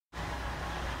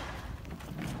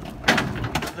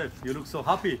Joseph, you look so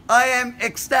happy. I am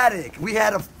ecstatic. We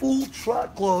had a full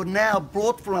truckload now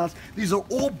brought for us. These are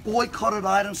all boycotted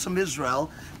items from Israel,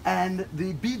 and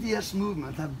the BDS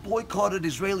movement have boycotted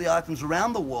Israeli items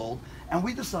around the world, and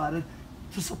we decided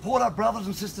to support our brothers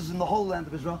and sisters in the whole land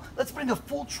of Israel. Let's bring a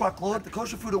full truckload. The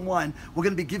kosher food and wine, we're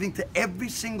going to be giving to every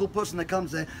single person that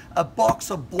comes there a box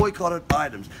of boycotted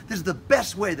items. This is the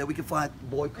best way that we can find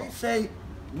boycott. They say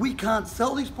we can't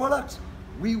sell these products.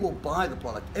 We will buy the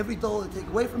product. Every dollar they take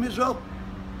away from Israel,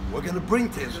 we're going to bring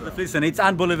to Israel. Listen, it's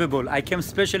unbelievable. I came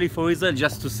specially for Israel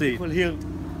just to see. People here,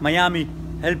 Miami,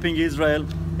 helping Israel,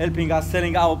 helping us,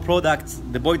 selling our products,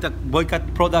 the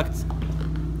boycott products.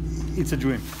 It's a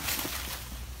dream.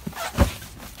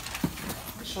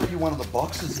 I'll show you one of the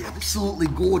boxes here. Absolutely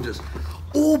gorgeous.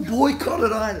 All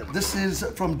boycotted items. This is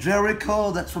from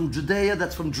Jericho, that's from Judea,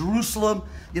 that's from Jerusalem.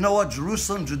 You know what?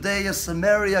 Jerusalem, Judea,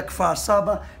 Samaria, Kfar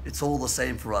Saba, it's all the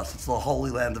same for us. It's the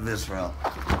Holy Land of Israel.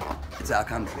 It's our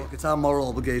country. It's our moral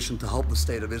obligation to help the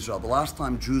state of Israel. The last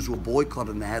time Jews were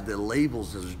boycotted and they had their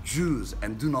labels as Jews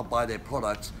and do not buy their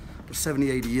products was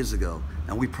 70, 80 years ago.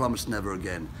 And we promised never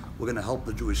again. We're going to help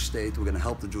the Jewish state, we're going to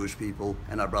help the Jewish people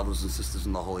and our brothers and sisters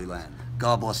in the Holy Land.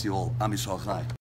 God bless you all. Am Yisrael Chai.